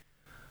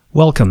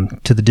Welcome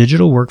to the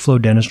Digital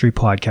Workflow Dentistry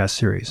podcast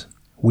series.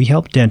 We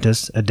help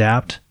dentists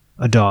adapt,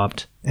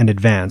 adopt, and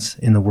advance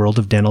in the world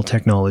of dental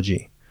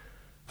technology.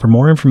 For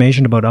more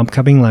information about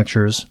upcoming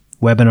lectures,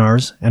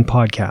 webinars, and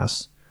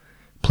podcasts,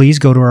 please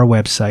go to our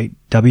website,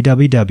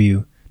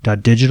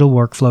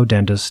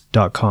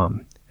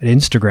 www.digitalworkflowdentist.com, at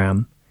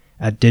Instagram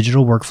at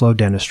Digital Workflow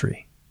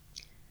Dentistry.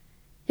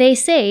 They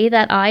say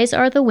that eyes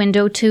are the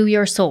window to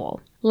your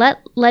soul. Let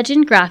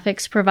Legend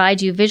Graphics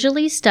provide you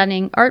visually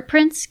stunning art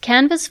prints,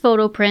 canvas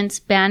photo prints,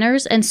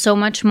 banners, and so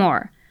much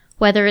more.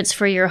 Whether it's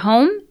for your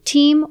home,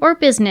 team, or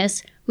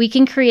business, we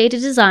can create a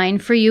design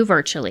for you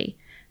virtually.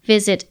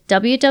 Visit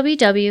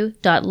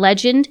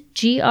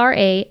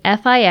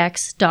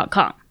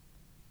www.legendgrafix.com.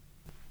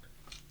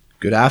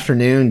 Good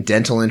afternoon,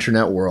 dental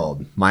internet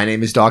world. My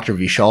name is Dr.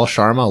 Vishal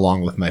Sharma,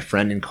 along with my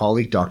friend and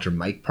colleague, Dr.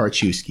 Mike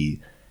Parchewski,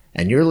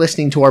 and you're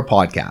listening to our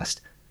podcast,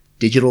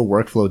 Digital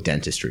Workflow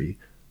Dentistry,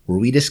 where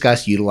we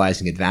discuss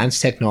utilizing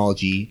advanced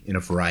technology in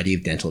a variety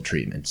of dental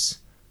treatments.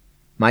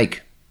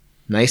 Mike,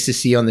 nice to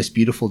see you on this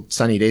beautiful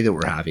sunny day that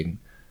we're having.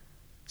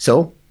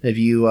 So, have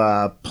you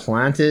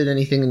planted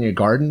anything in your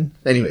garden?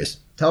 Anyways,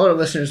 tell our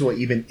listeners what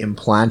you've been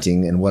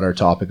implanting and what our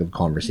topic of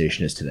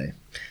conversation is today.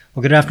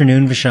 Well, good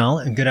afternoon,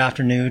 Vishal, and good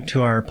afternoon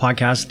to our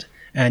podcast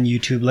and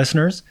YouTube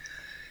listeners.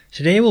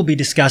 Today we'll be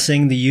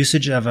discussing the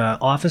usage of an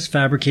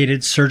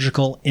office-fabricated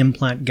surgical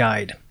implant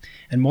guide,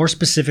 and more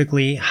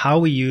specifically, how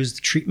we use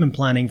the treatment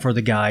planning for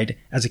the guide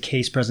as a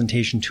case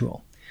presentation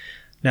tool.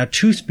 Now,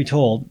 truth be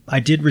told, I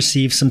did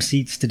receive some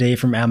seeds today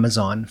from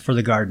Amazon for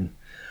the garden.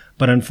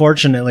 But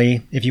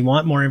unfortunately, if you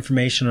want more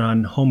information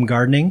on home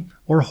gardening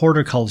or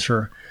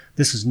horticulture,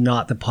 this is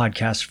not the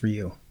podcast for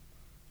you.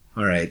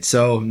 All right,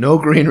 so no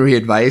greenery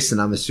advice,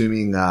 and I'm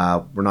assuming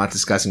we're not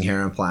discussing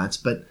hair implants,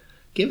 but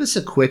give us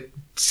a quick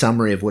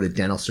summary of what a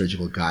dental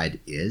surgical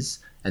guide is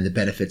and the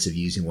benefits of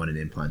using one in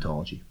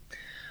implantology.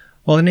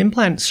 Well, an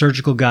implant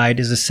surgical guide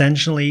is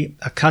essentially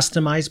a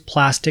customized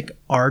plastic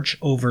arch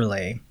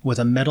overlay with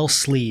a metal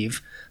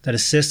sleeve that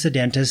assists a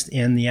dentist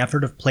in the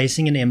effort of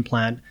placing an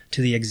implant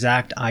to the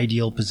exact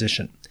ideal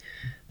position.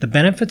 The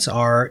benefits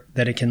are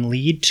that it can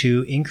lead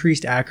to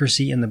increased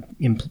accuracy in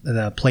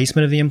the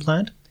placement of the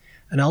implant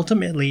and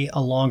ultimately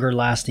a longer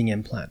lasting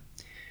implant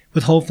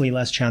with hopefully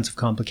less chance of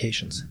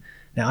complications.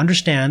 Now,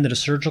 understand that a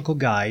surgical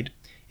guide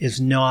is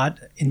not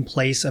in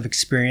place of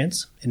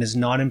experience and is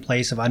not in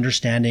place of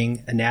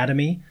understanding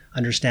anatomy,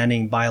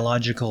 understanding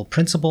biological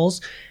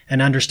principles,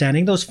 and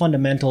understanding those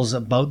fundamentals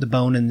about the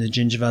bone and the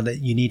gingiva that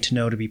you need to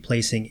know to be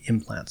placing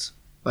implants.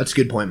 That's a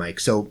good point, Mike.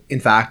 So, in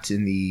fact,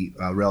 in the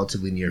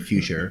relatively near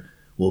future,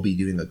 we'll be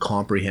doing a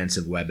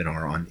comprehensive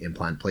webinar on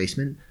implant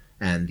placement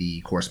and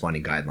the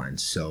corresponding guidelines.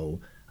 So,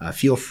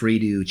 feel free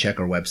to check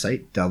our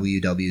website,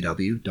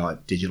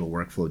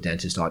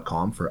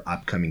 www.digitalworkflowdentist.com, for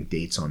upcoming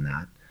dates on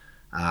that.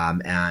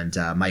 And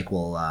Mike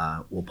will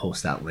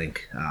post that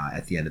link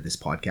at the end of this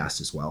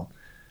podcast as well.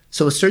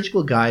 So a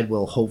surgical guide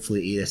will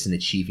hopefully aid us in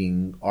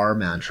achieving our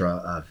mantra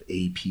of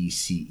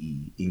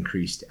APCE: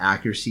 increased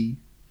accuracy,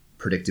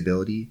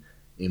 predictability,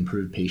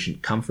 improved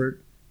patient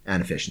comfort,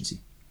 and efficiency.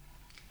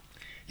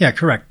 Yeah,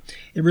 correct.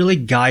 It really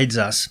guides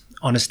us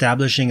on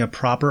establishing a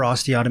proper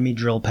osteotomy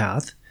drill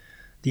path,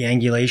 the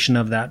angulation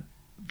of that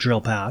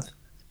drill path,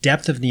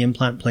 depth of the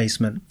implant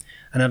placement,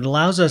 and it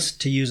allows us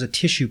to use a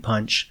tissue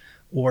punch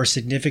or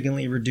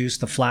significantly reduce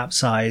the flap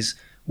size,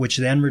 which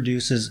then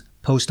reduces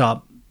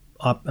post-op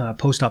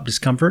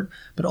discomfort,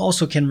 but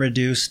also can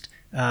reduce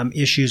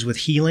issues with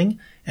healing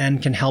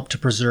and can help to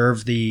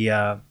preserve the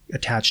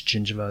attached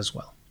gingiva as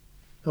well.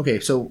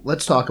 Okay, so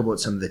let's talk about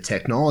some of the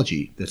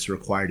technology that's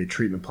required to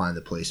treatment plan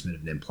the placement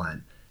of an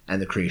implant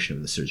and the creation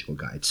of the surgical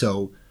guide.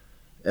 So,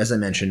 as I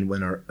mentioned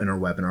in our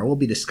webinar, we'll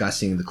be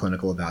discussing the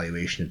clinical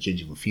evaluation of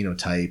gingival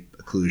phenotype,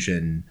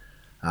 occlusion,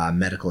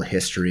 medical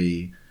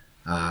history,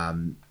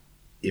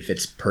 if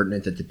it's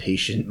pertinent that the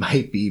patient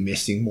might be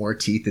missing more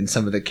teeth than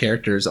some of the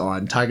characters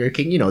on Tiger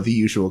King, the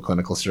usual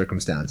clinical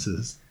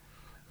circumstances.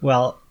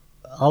 Well,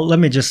 let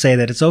me just say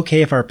that it's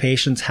okay if our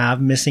patients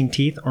have missing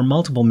teeth or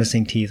multiple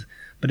missing teeth,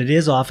 but it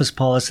is office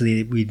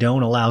policy that we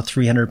don't allow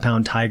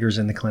 300-pound tigers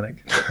in the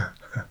clinic.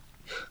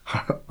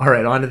 All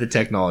right, on to the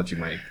technology,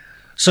 Mike.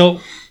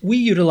 So we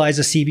utilize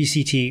a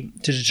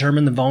CBCT to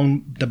determine the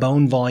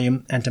bone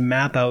volume and to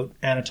map out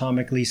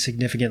anatomically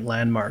significant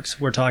landmarks.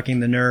 We're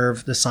talking the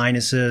nerve, the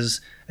sinuses,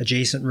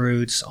 adjacent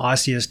roots,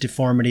 osseous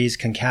deformities,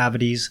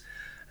 concavities.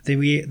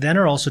 We then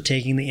are also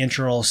taking the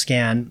intraoral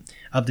scan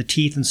of the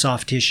teeth and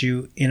soft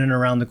tissue in and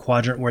around the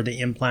quadrant where the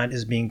implant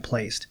is being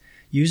placed.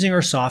 Using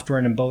our software,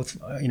 and in both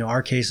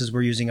our cases,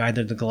 we're using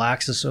either the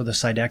Galaxis or the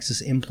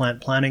Sidexis implant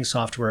planning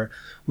software.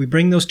 We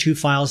bring those two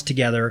files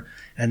together,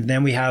 and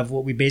then we have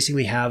what we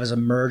basically have is a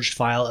merged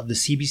file of the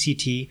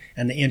CBCT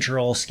and the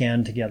intraoral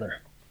scan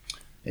together.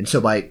 And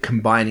so by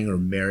combining or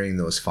marrying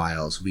those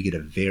files, we get a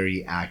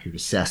very accurate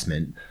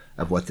assessment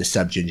of what the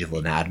subgingival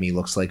anatomy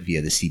looks like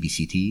via the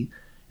CBCT,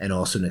 and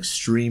also an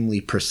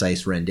extremely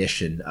precise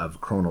rendition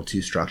of coronal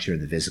tooth structure in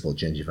the visible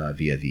gingiva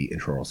via the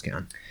intraoral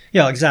scan.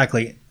 Yeah,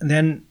 exactly. And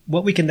then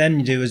what we can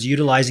then do is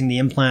utilizing the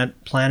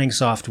implant planning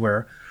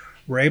software,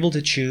 we're able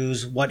to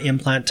choose what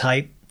implant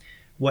type,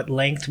 what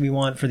length we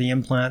want for the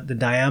implant, the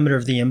diameter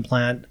of the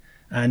implant,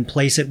 and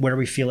place it where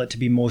we feel it to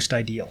be most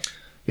ideal.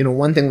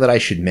 One thing that I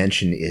should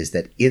mention is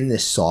that in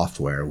this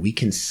software, we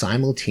can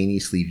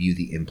simultaneously view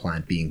the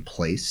implant being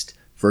placed,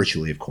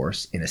 virtually of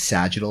course, in a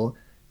sagittal,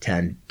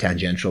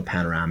 tangential,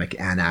 panoramic,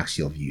 and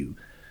axial view.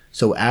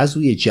 So as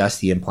we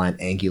adjust the implant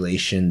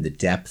angulation, the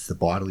depth, the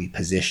bodily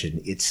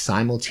position, it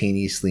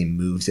simultaneously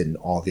moves it in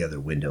all the other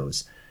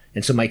windows.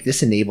 And so, Mike,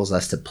 this enables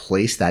us to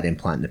place that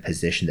implant in a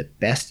position that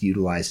best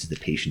utilizes the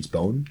patient's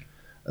bone,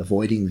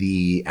 avoiding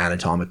the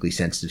anatomically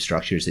sensitive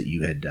structures that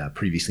you had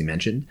previously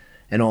mentioned,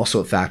 and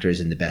also it factors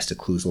in the best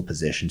occlusal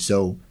position.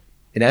 So,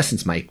 in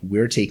essence, Mike,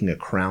 we're taking a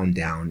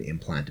crown-down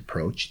implant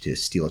approach, to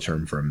steal a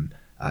term from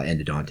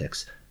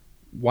endodontics.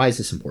 Why is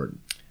this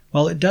important?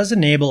 Well, it does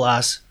enable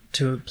us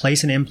to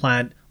place an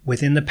implant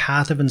within the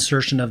path of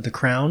insertion of the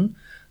crown,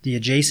 the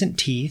adjacent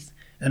teeth,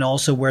 and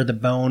also where the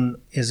bone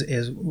is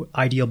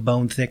ideal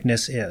bone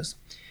thickness is.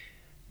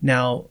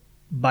 Now,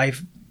 by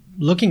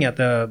looking at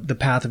the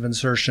path of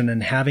insertion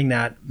and having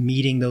that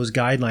meeting those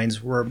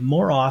guidelines, we're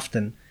more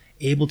often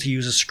able to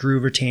use a screw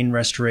retain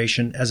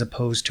restoration as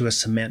opposed to a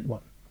cement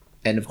one.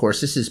 And of course,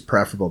 this is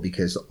preferable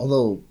because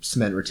although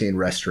cement retain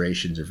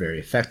restorations are very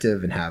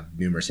effective and have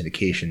numerous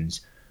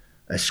indications,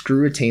 a screw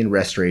retain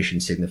restoration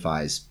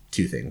signifies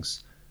two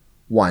things.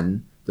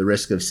 One, the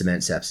risk of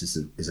cement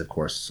sepsis is of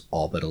course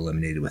all but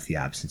eliminated with the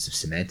absence of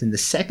cement. And the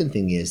second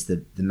thing is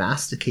that the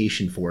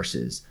mastication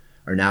forces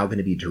are now going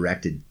to be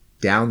directed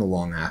down the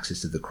long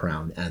axis of the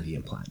crown and the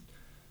implant.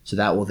 So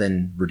that will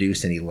then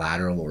reduce any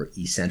lateral or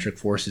eccentric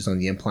forces on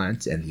the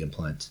implant and the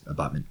implant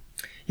abutment.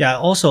 Yeah,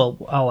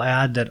 also I'll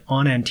add that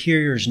on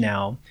anteriors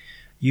now,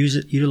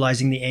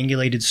 utilizing the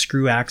angulated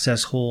screw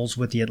access holes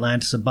with the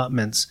Atlantis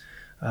abutments,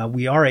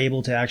 we are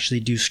able to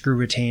actually do screw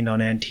retained on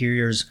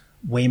anteriors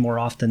way more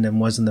often than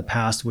was in the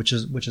past, which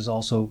is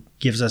also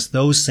gives us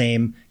those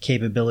same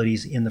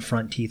capabilities in the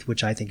front teeth,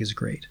 which I think is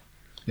great.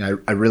 Yeah,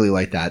 I really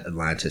like that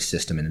Atlantis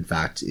system, and in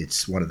fact,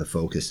 it's one of the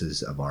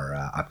focuses of our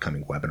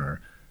upcoming webinar.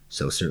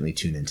 So certainly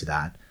tune into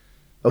that.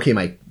 Okay,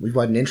 Mike, we've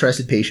got an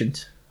interested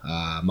patient.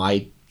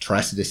 My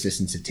trusted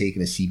assistants have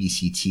taken a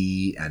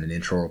CBCT and an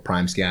intraoral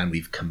prime scan.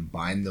 We've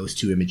combined those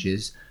two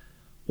images.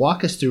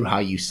 Walk us through how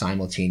you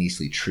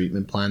simultaneously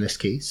treatment plan this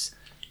case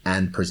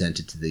and present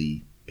it to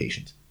the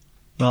patient.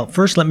 Well,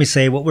 first let me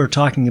say what we're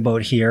talking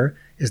about here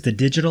is the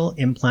digital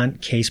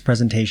implant case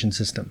presentation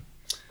system.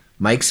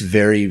 Mike's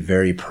very,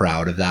 very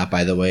proud of that,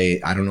 by the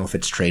way. I don't know if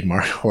it's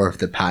trademarked or if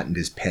the patent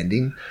is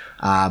pending,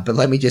 but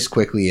let me just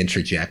quickly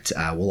interject.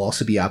 We'll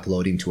also be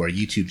uploading to our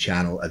YouTube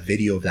channel a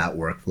video of that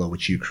workflow,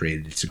 which you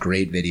created. It's a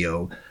great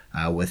video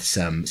with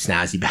some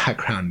snazzy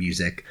background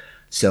music.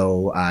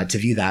 So to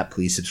view that,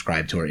 please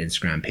subscribe to our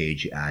Instagram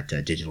page at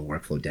Digital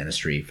Workflow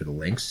Dentistry for the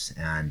links,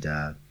 and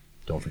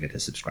don't forget to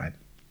subscribe.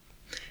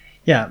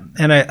 Yeah,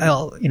 and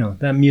I'll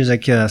that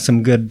music,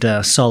 some good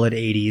solid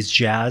 80s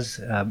jazz.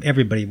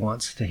 Everybody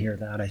wants to hear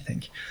that, I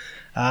think.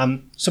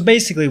 So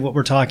basically what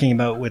we're talking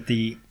about with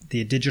the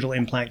digital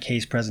implant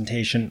case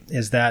presentation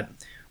is that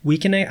we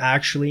can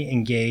actually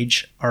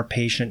engage our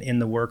patient in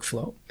the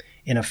workflow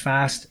in a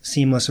fast,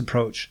 seamless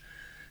approach.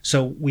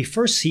 So we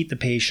first seat the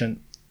patient.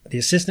 The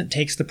assistant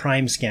takes the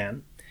prime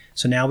scan.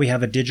 So now we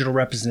have a digital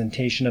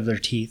representation of their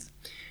teeth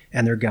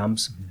and their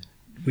gums. Mm-hmm.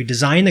 We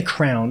design the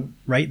crown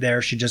right there.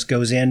 She just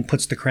goes in,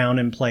 puts the crown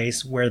in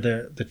place where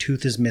the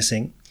tooth is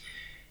missing.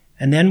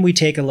 And then we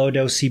take a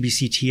low-dose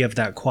CBCT of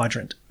that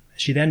quadrant.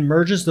 She then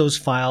merges those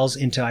files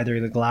into either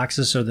the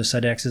Glaxus or the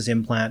Sodexis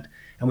implant,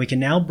 and we can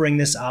now bring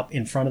this up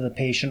in front of the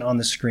patient on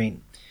the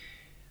screen.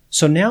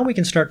 So now we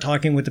can start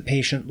talking with the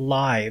patient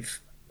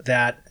live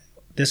that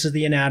this is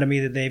the anatomy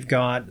that they've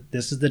got,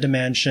 this is the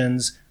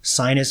dimensions,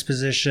 sinus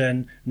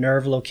position,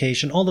 nerve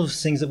location, all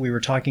those things that we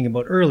were talking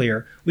about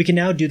earlier. We can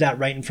now do that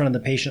right in front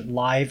of the patient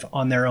live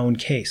on their own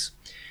case.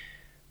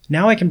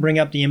 Now I can bring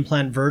up the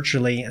implant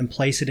virtually and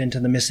place it into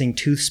the missing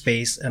tooth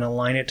space and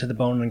align it to the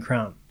bone and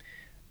crown.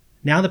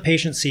 Now the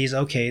patient sees,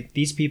 okay,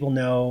 these people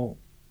know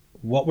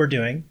what we're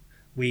doing.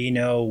 We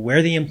know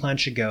where the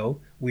implant should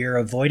go. We are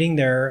avoiding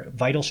their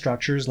vital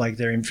structures like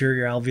their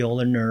inferior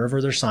alveolar nerve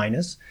or their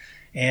sinus.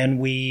 And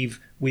we've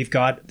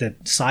got the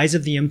size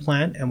of the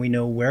implant and we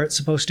know where it's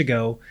supposed to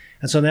go.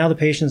 And so now the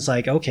patient's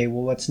like, okay,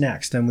 well, what's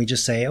next? And we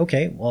just say,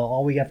 okay, well,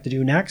 all we have to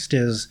do next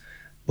is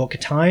book a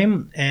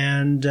time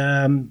and,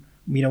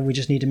 we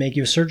just need to make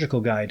you a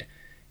surgical guide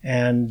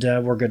and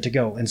we're good to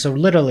go. And so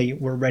literally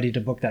we're ready to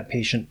book that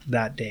patient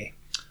that day.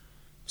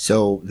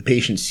 So the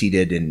patient's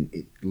seated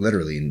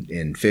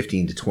in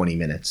 15 to 20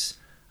 minutes.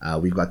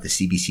 We've got the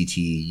CBCT,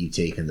 you've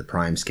taken the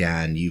prime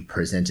scan, you've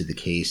presented the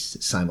case,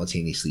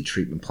 simultaneously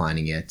treatment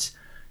planning it,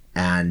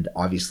 and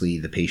obviously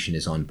the patient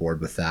is on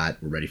board with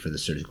that. We're ready for the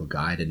surgical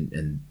guide,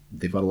 and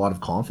they've got a lot of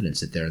confidence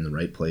that they're in the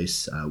right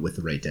place with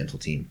the right dental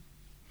team.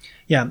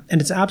 Yeah,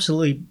 and it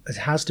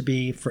has to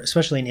be,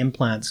 especially in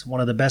implants,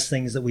 one of the best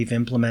things that we've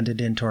implemented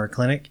into our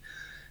clinic.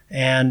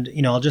 And,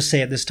 I'll just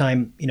say at this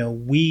time,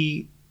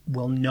 we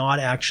will not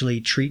actually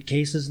treat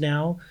cases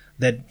now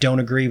that don't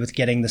agree with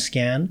getting the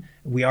scan.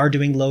 We are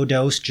doing low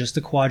dose, just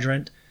the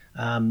quadrant.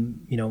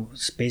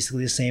 It's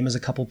basically the same as a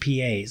couple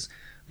PAs.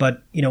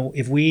 But,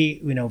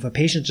 if a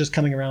patient's just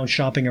coming around,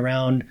 shopping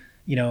around,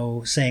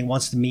 saying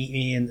wants to meet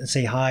me and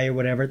say hi or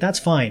whatever, that's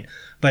fine.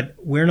 But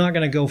we're not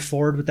going to go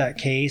forward with that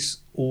case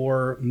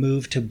or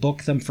move to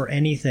book them for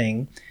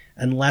anything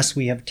unless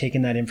we have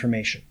taken that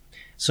information.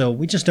 So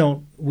we just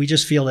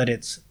feel that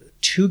it's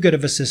too good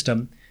of a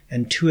system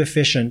and too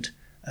efficient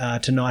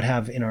to not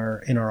have in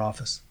our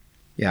office.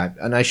 Yeah,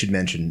 and I should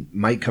mention,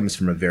 Mike comes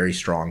from a very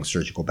strong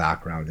surgical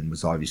background and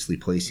was obviously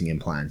placing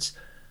implants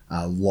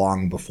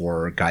long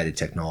before guided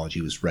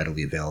technology was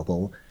readily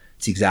available.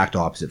 It's the exact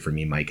opposite for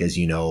me, Mike. As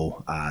you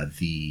know,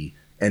 the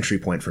entry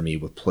point for me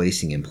with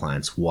placing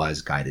implants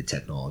was guided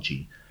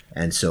technology.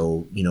 And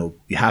so, you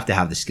have to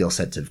have the skill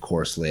set to, of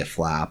course, lay a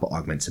flap,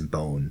 augment some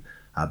bone.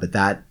 But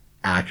that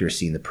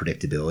accuracy and the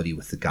predictability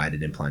with the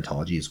guided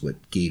implantology is what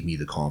gave me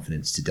the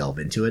confidence to delve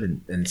into it.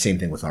 And same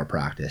thing with our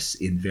practice.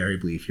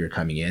 Invariably, if you're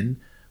coming in,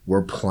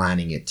 we're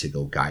planning it to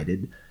go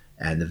guided.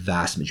 And the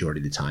vast majority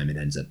of the time, it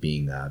ends up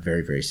being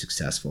very, very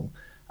successful.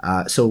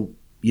 So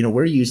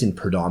we're using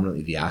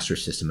predominantly the Astra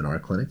system in our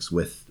clinics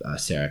with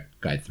CEREC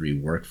Guide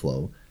 3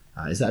 workflow.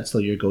 Is that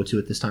still your go-to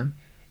at this time?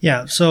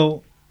 Yeah.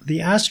 So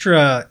the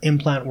Astra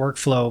implant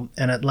workflow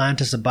and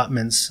Atlantis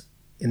abutments,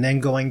 and then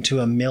going to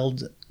a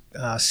milled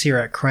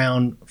CEREC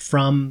crown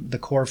from the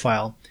core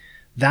file,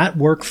 that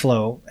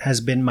workflow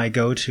has been my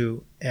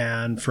go-to.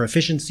 And for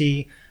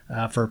efficiency,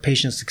 for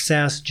patient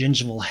success,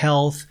 gingival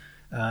health,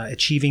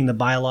 achieving the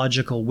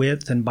biological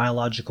width and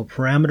biological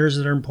parameters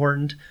that are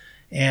important.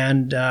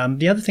 And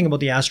the other thing about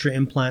the Astra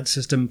implant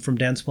system from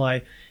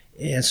Dentsply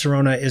and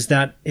Sirona is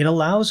that it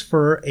allows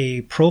for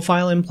a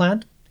profile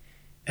implant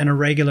and a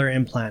regular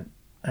implant.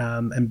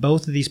 And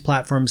both of these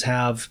platforms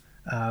have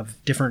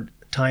different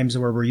times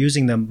where we're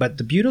using them. But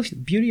the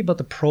beauty about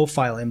the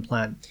profile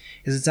implant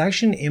is it's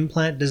actually an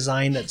implant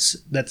design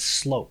that's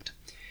sloped.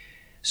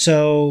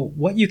 So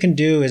what you can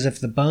do is if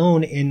the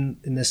bone in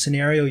the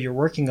scenario you're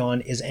working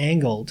on is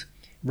angled,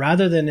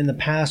 rather than in the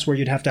past where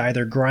you'd have to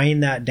either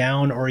grind that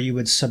down or you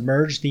would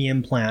submerge the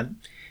implant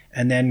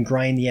and then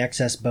grind the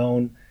excess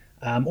bone,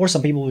 or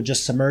some people would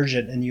just submerge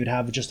it and you'd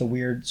have just a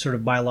weird sort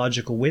of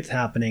biological width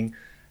happening.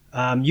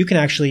 You can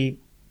actually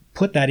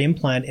put that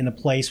implant in a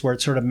place where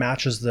it sort of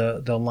matches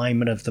the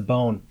alignment of the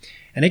bone.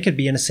 And it could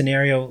be in a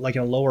scenario like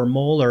a lower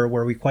molar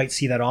where we quite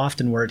see that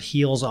often, where it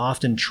heals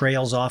often,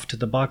 trails off to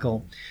the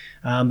buccal.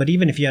 But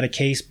even if you had a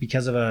case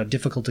because of a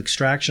difficult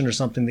extraction or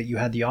something that you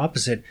had the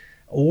opposite,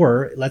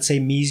 or let's say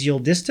mesial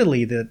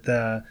distally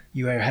that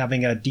you are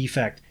having a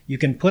defect, you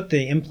can put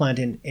the implant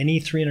in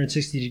any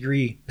 360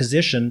 degree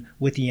position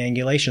with the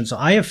angulation. So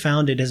I have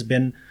found it has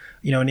been,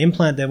 an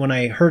implant that when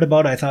I heard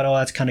about it, I thought, oh,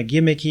 that's kind of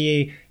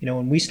gimmicky.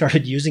 When we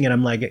started using it,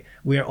 I'm like,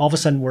 all of a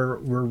sudden we're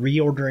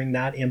reordering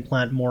that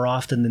implant more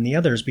often than the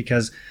others,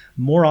 because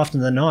more often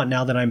than not,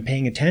 now that I'm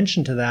paying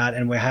attention to that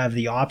and we have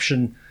the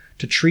option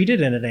to treat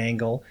it in an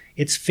angle,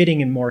 it's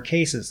fitting in more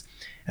cases.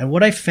 And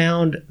what I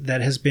found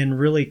that has been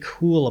really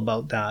cool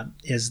about that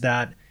is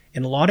that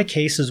in a lot of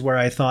cases where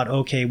I thought,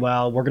 okay,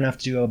 well, we're going to have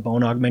to do a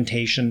bone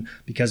augmentation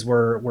because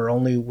we're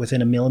only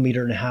within 1.5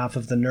 millimeters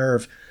of the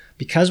nerve,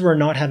 because we're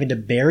not having to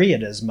bury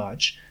it as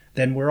much,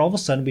 then we're all of a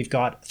sudden we've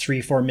got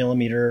 3-4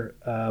 millimeter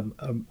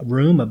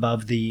room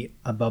above the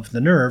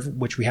nerve,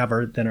 which we have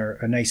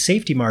a nice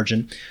safety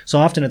margin. So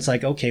often it's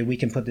like, okay, we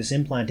can put this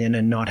implant in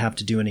and not have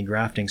to do any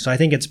grafting. So I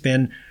think it's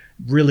been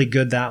really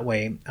good that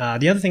way.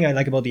 The other thing I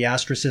like about the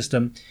Astra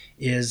system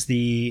is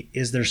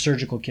their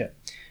surgical kit.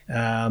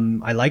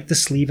 I like the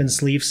sleeve and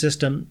sleeve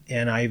system,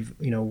 and I've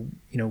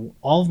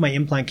all of my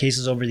implant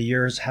cases over the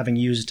years, having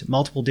used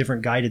multiple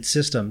different guided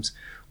systems,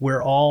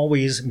 we're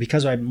always,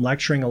 because I'm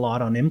lecturing a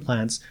lot on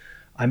implants,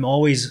 I'm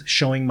always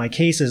showing my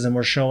cases and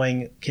we're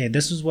showing, okay,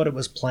 this is what it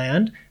was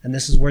planned and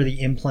this is where the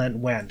implant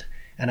went.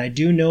 And I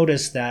do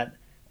notice that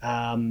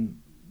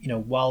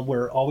while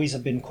we're always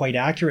have been quite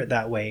accurate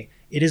that way,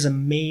 it is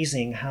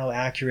amazing how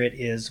accurate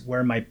is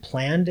where my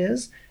planned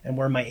is and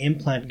where my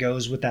implant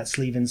goes with that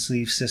sleeve and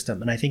sleeve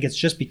system. And I think it's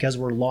just because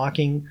we're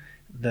locking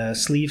the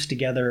sleeves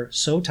together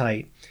so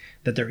tight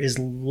that there is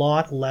a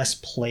lot less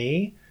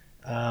play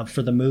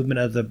for the movement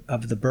of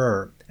the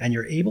burr, and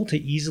you're able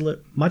to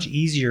much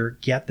easier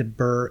get the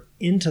burr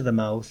into the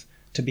mouth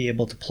to be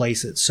able to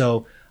place it.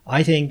 So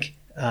I think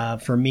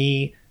for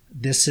me,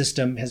 this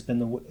system has been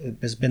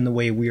the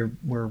way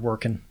we're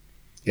working.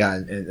 Yeah,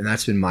 and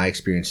that's been my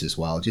experience as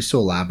well. Just to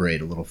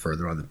elaborate a little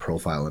further on the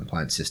profile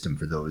implant system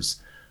for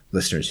those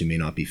listeners who may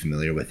not be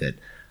familiar with it,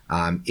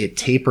 it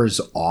tapers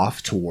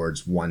off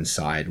towards one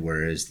side,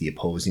 whereas the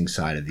opposing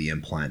side of the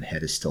implant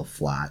head is still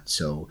flat.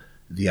 So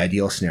the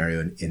ideal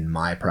scenario in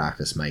my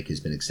practice, Mike, has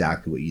been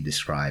exactly what you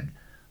described.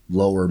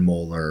 Lower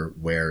molar,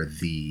 where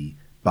the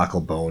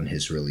buccal bone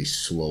has really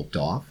sloped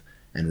off,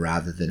 and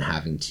rather than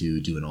having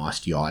to do an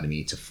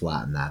osteotomy to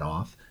flatten that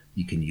off,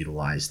 you can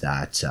utilize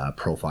that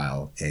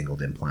profile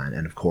angled implant.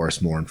 And of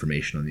course, more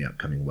information on the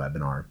upcoming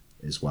webinar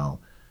as well.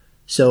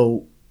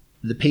 So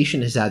the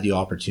patient has had the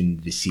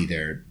opportunity to see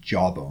their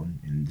jawbone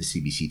in the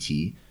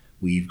CBCT.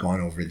 We've gone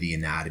over the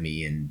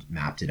anatomy and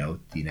mapped it out,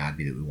 the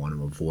anatomy that we want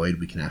to avoid.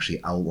 We can actually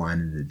outline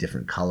it in a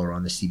different color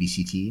on the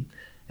CBCT.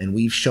 And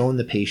we've shown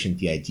the patient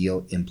the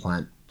ideal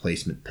implant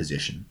placement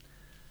position.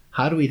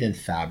 How do we then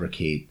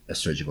fabricate a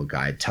surgical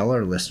guide? Tell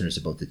our listeners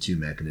about the two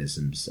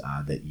mechanisms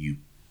that you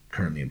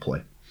currently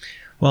employ.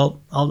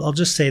 Well, I'll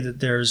just say that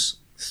there's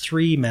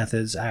 3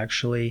 methods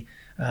actually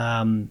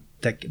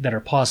that are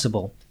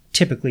possible.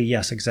 Typically,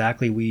 yes,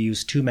 exactly. We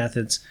use 2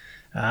 methods.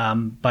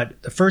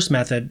 But the first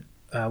method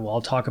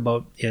I'll talk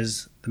about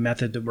is the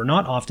method that we're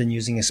not often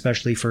using,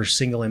 especially for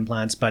single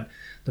implants. But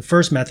the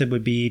first method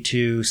would be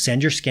to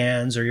send your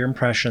scans or your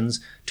impressions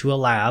to a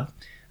lab.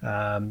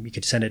 You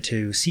could send it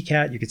to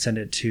CCAT, you could send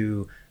it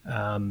to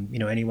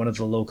any one of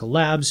the local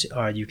labs,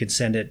 or you could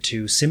send it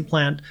to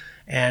Simplant,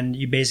 and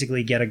you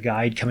basically get a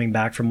guide coming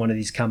back from one of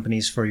these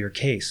companies for your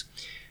case.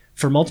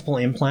 For multiple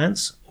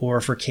implants,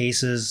 or for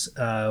cases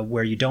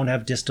where you don't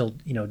have distal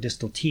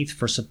teeth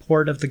for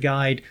support of the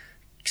guide,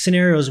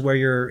 scenarios where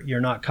you're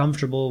not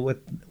comfortable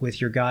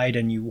with your guide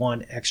and you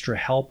want extra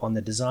help on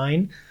the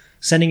design,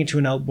 sending it to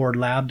an outboard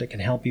lab that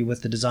can help you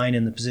with the design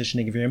and the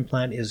positioning of your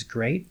implant is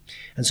great.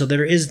 And so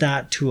there is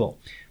that tool.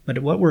 But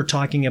what we're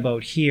talking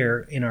about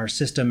here in our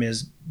system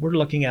is we're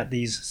looking at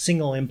these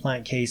single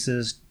implant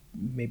cases,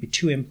 maybe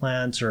 2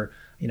 implants or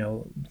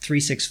 3,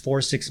 6,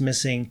 4, 6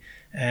 missing.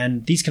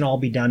 And these can all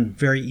be done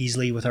very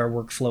easily with our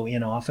workflow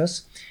in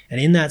office.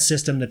 And in that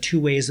system, the 2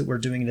 ways that we're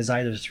doing it is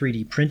either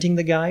 3D printing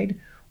the guide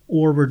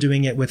or we're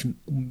doing it with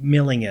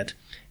milling it.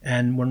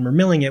 And when we're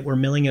milling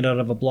it out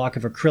of a block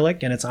of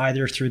acrylic, and it's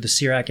either through the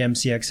CERAC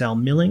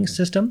MCXL milling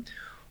system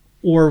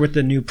or with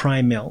the new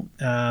Prime Mill.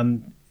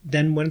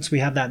 Then once we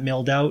have that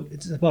milled out,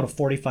 it's about a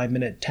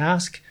 45-minute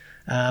task.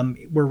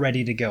 We're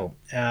ready to go.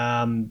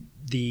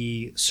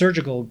 The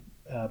surgical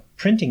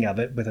printing of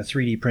it with a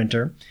 3D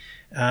printer,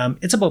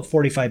 it's about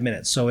 45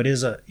 minutes. So it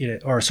is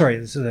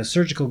the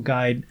surgical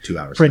guide 2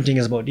 hours. Printing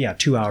is about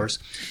 2 hours.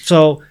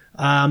 So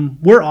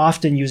we're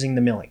often using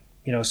the milling.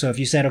 So if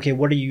you said, okay,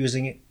 what are you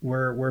using?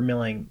 We're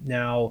milling.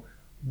 Now,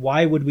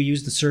 why would we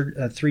use the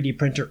 3D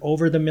printer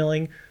over the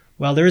milling?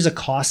 Well, there is a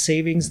cost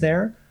savings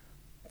there,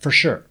 for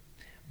sure.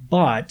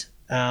 But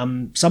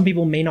some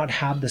people may not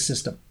have the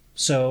system.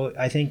 So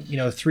I think,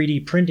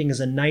 3D printing is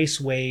a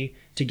nice way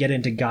to get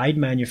into guide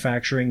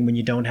manufacturing when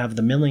you don't have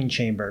the milling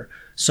chamber.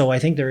 So I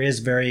think there is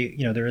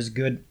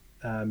good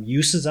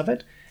uses of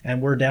it. And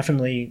we're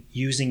definitely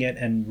using it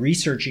and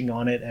researching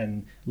on it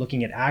and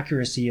looking at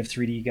accuracy of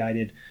 3D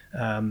guided,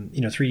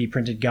 3D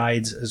printed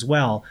guides as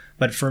well.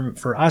 But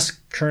for us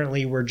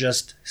currently, we're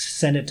just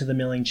send it to the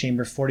milling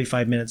chamber.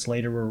 45 minutes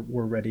later,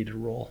 we're ready to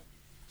roll.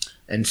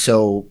 And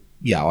so,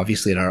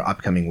 obviously in our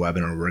upcoming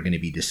webinar, we're going to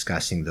be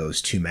discussing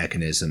those 2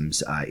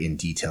 mechanisms in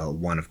detail.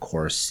 One, of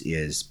course,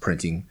 is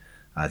printing.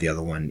 The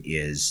other one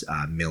is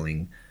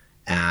milling.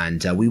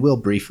 And we will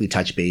briefly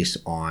touch base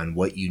on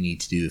what you need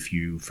to do if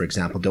you, for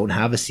example, don't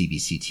have a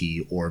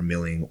CBCT or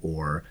milling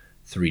or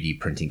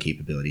 3D printing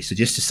capability. So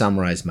just to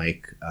summarize,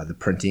 Mike, the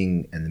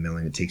printing and the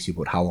milling, it takes you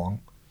about how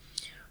long?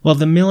 Well,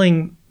 the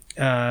milling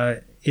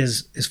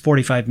is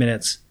 45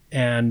 minutes.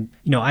 And,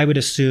 I would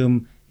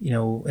assume,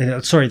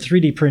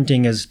 3D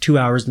printing is 2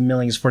 hours, the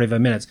milling is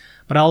 45 minutes.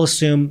 But I'll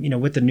assume,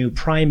 with the new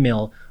Prime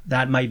Mill,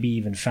 that might be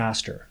even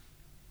faster.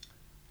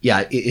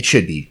 Yeah, it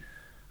should be.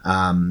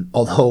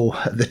 Although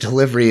the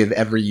delivery of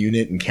every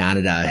unit in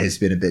Canada has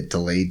been a bit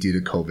delayed due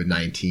to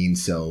COVID-19,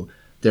 so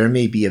there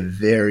may be a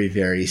very,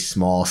 very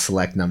small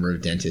select number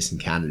of dentists in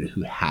Canada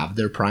who have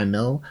their Prime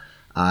Mill.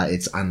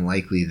 It's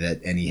unlikely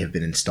that any have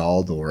been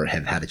installed or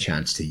have had a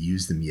chance to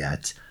use them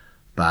yet,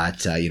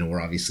 but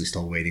we're obviously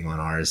still waiting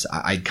on ours.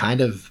 I'd kind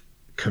of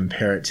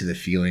compare it to the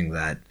feeling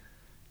that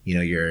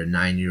you're a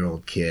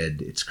 9-year-old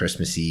kid, it's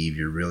Christmas Eve,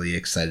 you're really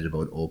excited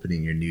about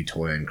opening your new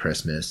toy on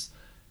Christmas,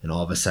 and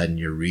all of a sudden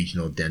your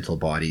regional dental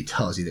body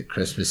tells you that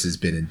Christmas has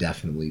been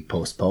indefinitely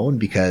postponed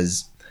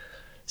because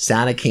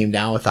Santa came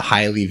down with a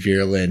highly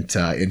virulent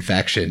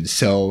infection.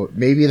 So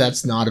maybe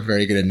that's not a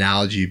very good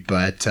analogy,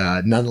 but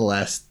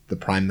nonetheless, the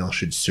Prime Mill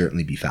should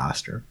certainly be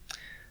faster.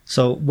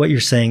 So what you're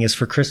saying is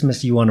for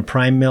Christmas, you want a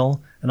Prime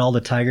Mill, and all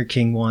the Tiger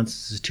King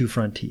wants is 2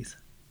 front teeth.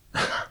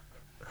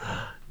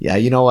 Yeah,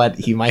 you know what?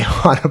 He might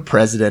want a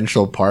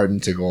presidential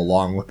pardon to go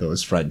along with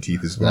those front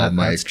teeth as well,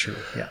 Mike. That's true,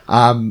 yeah.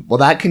 Well,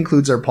 that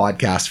concludes our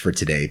podcast for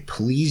today.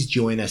 Please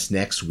join us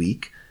next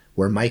week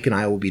where Mike and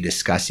I will be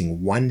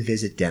discussing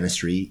one-visit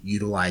dentistry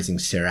utilizing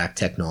CERAC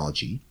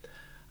technology.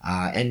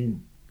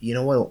 And,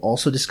 we'll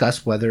also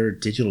discuss whether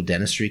digital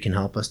dentistry can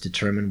help us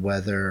determine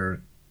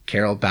whether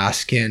Carol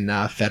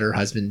Baskin fed her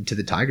husband to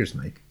the tigers,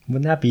 Mike.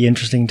 Wouldn't that be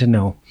interesting to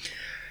know?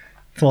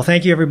 Well,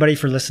 thank you, everybody,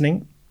 for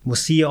listening. We'll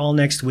see you all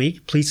next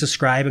week. Please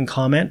subscribe and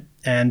comment,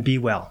 and be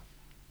well.